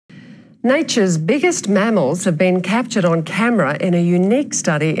Nature's biggest mammals have been captured on camera in a unique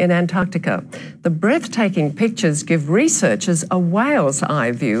study in Antarctica. The breathtaking pictures give researchers a whale's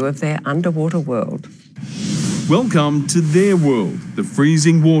eye view of their underwater world. Welcome to their world, the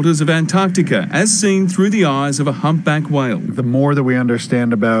freezing waters of Antarctica, as seen through the eyes of a humpback whale. The more that we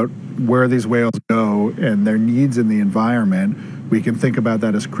understand about where these whales go and their needs in the environment, we can think about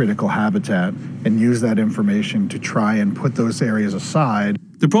that as critical habitat and use that information to try and put those areas aside.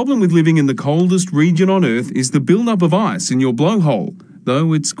 The problem with living in the coldest region on Earth is the build-up of ice in your blowhole,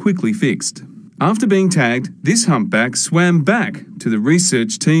 though it's quickly fixed. After being tagged, this humpback swam back to the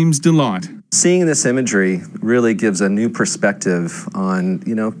research team's delight. Seeing this imagery really gives a new perspective on,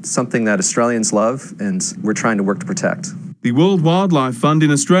 something that Australians love and we're trying to work to protect. The World Wildlife Fund in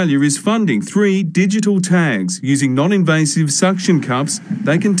Australia is funding 3 digital tags using non-invasive suction cups.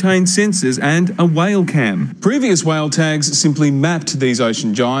 They contain sensors and a whale cam. Previous whale tags simply mapped these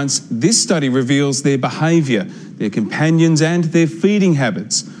ocean giants. This study reveals their behaviour, their companions and their feeding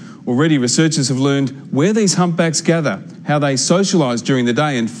habits. Already researchers have learned where these humpbacks gather, how they socialise during the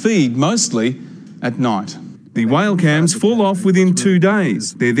day and feed mostly at night. The whale cams fall off within 2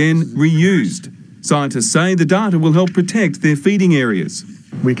 days. They're then reused. Scientists say the data will help protect their feeding areas.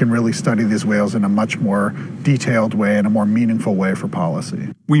 We can really study these whales in a much more detailed way and a more meaningful way for policy.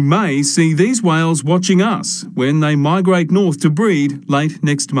 We may see these whales watching us when they migrate north to breed late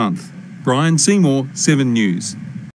next month. Brian Seymour, 7 News.